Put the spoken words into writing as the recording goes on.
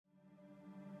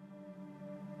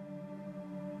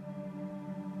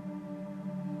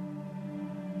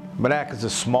Monaca is a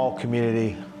small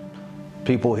community.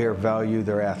 People here value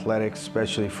their athletics,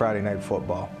 especially Friday night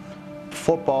football.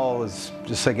 Football is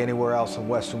just like anywhere else in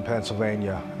Western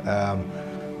Pennsylvania.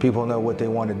 People know what they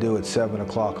want to do at 7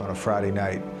 o'clock on a Friday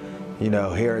night. You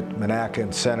know, here at Monaca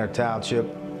and Center Township,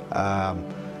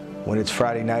 when it's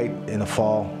Friday night in the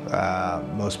fall,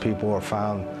 most people are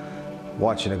found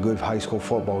watching a good high school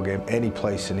football game any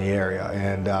place in the area.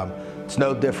 And it's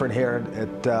no different here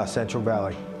at Central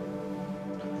Valley.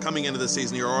 Coming into the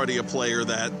season, you're already a player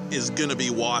that is going to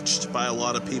be watched by a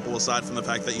lot of people, aside from the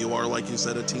fact that you are, like you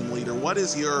said, a team leader. What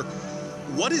is your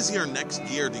next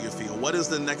gear, do you feel? What is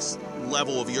the next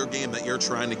level of your game that you're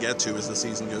trying to get to as the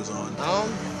season goes on?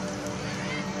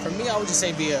 For me, I would just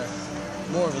say be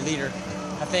more of a leader.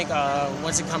 I think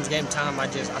once it comes game time, I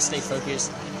stay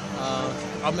focused.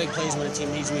 I'll make plays when the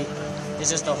team needs me. It's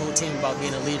just the whole team about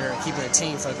being a leader and keeping a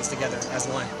team focused together as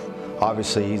one.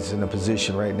 Obviously, he's in a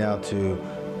position right now to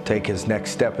take his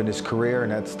next step in his career,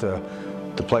 and that's to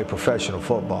play professional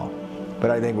football.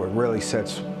 But I think what really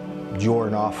sets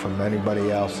Jordan off from anybody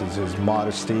else is his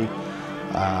modesty.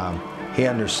 He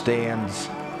understands,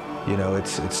 you know,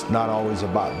 it's not always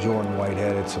about Jordan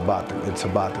Whitehead. It's about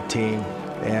the team,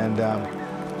 and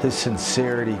his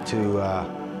sincerity to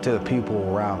the people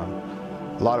around him.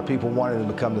 A lot of people wanted him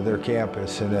to come to their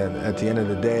campus, and then at the end of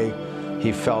the day,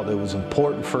 he felt it was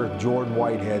important for Jordan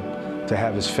Whitehead to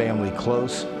have his family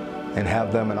close and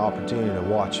have them an opportunity to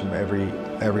watch him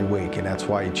every week, and that's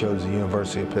why he chose the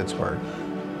University of Pittsburgh.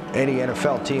 Any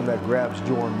NFL team that grabs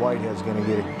Jordan Whitehead is going to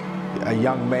get a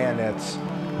young man that's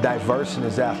diverse in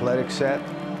his athletic set,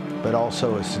 but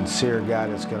also a sincere guy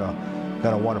that's going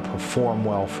to want to perform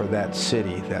well for that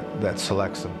city that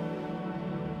selects him.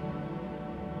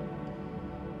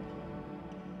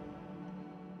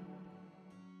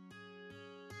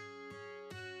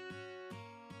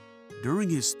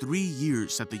 During his 3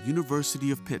 years at the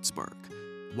University of Pittsburgh,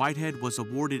 Whitehead was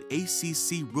awarded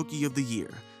ACC Rookie of the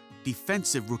Year,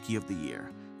 Defensive Rookie of the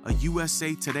Year, a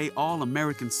USA Today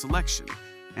All-American selection,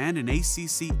 and an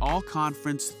ACC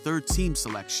All-Conference Third Team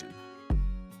selection.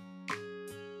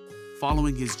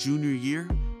 Following his junior year,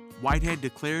 Whitehead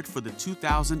declared for the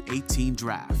 2018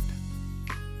 draft.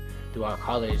 Throughout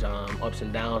college, ups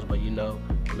and downs, but you know,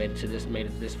 made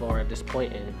it this far at this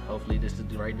point, and hopefully this is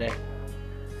the right day.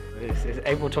 It's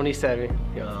April 27th,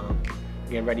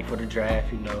 getting ready for the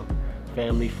draft, you know,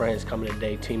 family, friends coming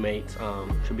today, teammates.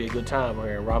 Should be a good time. We're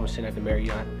here in Robinson at the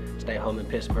Marriott, stay home in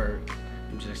Pittsburgh.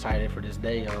 I'm just excited for this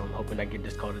day, hoping I get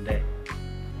this call today.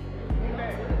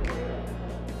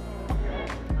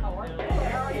 How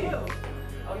are you?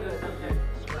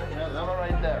 That one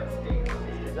right there.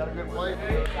 Is that a good play?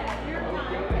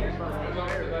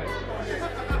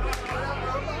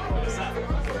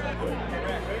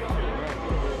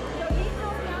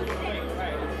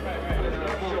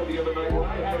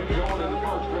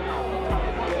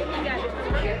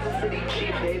 Kansas City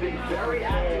Chiefs, they've been very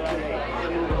active today.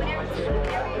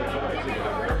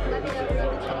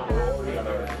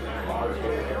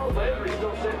 Harold Landry's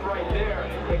still sitting right there.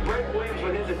 And Greg Williams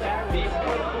with his attack, these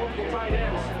multiple tight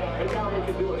ends. And now they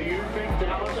can do it. Do you think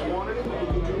Dallas wanted it?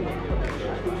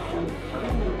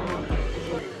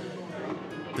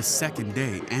 The second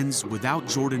day ends without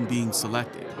Jordan being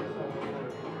selected.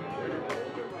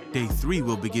 Day 3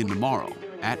 will begin tomorrow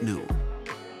at noon.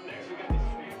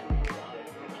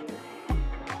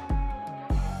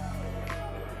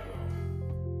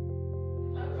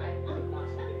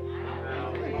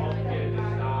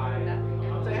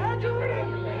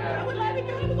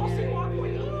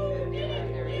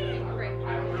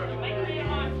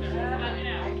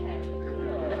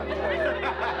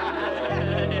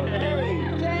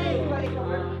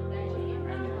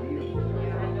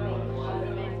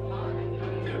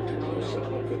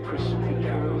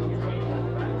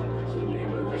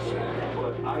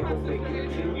 I hope they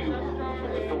continue to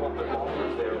fill up the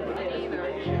offers there.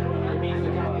 It means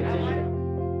the competition.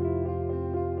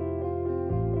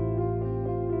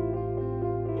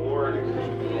 Or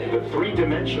the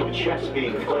three-dimensional chess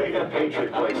being played in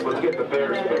Patriot Place. Let's get the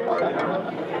Bears pick right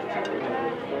now.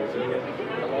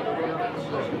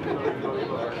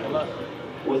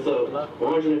 With the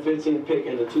 115th pick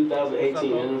in the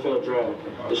 2018 NFL Draft,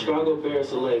 the Chicago Bears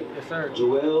select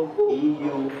Joel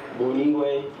E.U.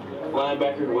 Boniwe,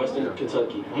 linebacker, Western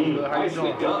Kentucky.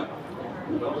 Nicely done.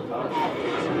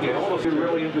 Yeah, almost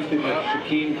really interesting that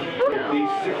Shaquem, the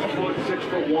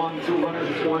 6'1",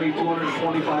 220,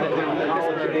 225 pound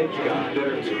college edge guy.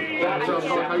 That's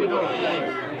exactly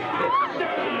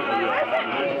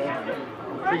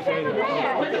With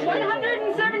the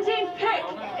 117th pick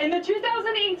in the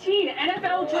 2018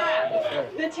 NFL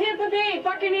Draft, the Tampa Bay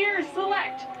Buccaneers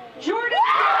select Jordan.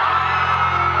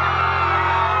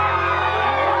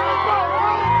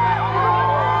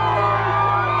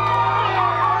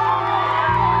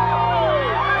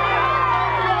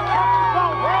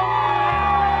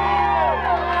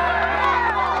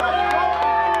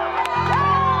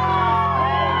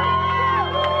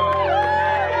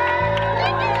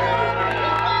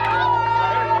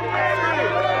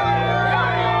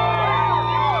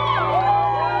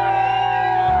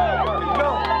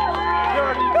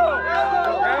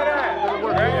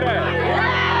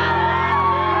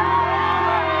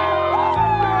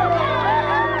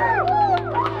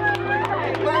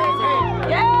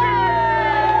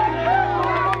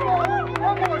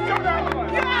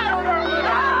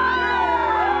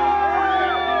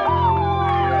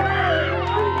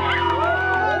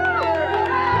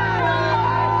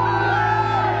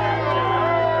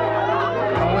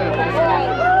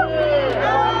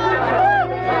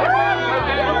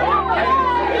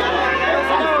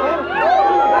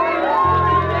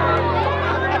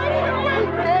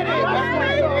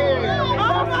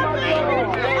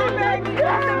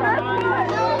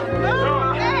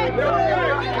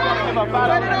 Put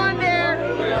it on there.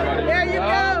 There you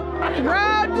go.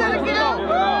 Round to the kill.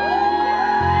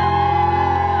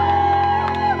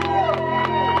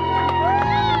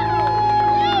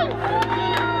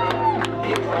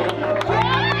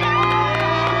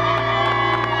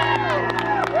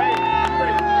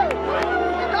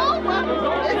 It's over.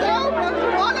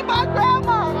 All about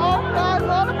grandma. Oh, God,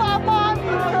 all about mommy,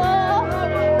 girl.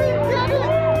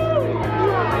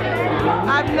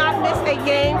 I've not missed a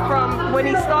game from when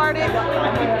he started.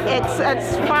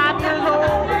 It's 5 years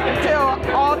old until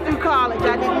all through college.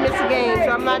 I didn't miss a game,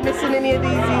 so I'm not missing any of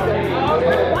these either.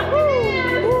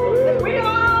 We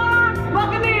are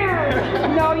Buccaneers.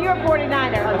 No, you're a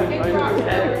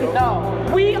 49er. No,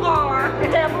 we are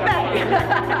Tampa Bay.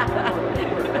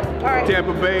 All right.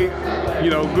 Tampa Bay,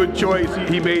 good choice.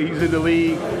 He's in the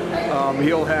league.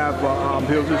 He'll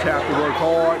just have to work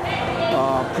hard,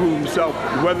 prove himself.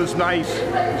 The weather's nice.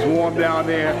 It's warm down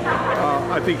there.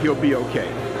 I think he'll be okay.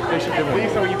 Please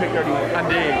tell me you picked 31. I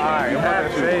did. All right, you have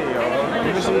to say,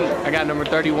 yo. I got number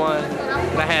 31.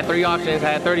 I had 3 options.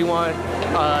 I had 31,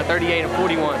 38, and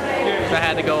 41. So I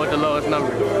had to go with the lowest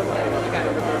number. Y'all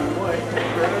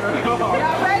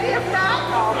ready to stop?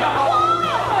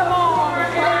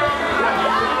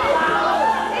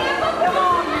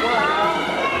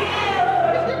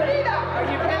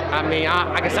 I mean,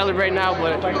 I can celebrate now,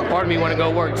 but part of me want to go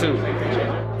work too.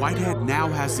 Whitehead now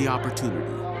has the opportunity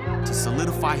to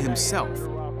solidify himself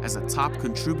as a top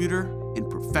contributor in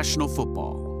professional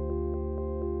football.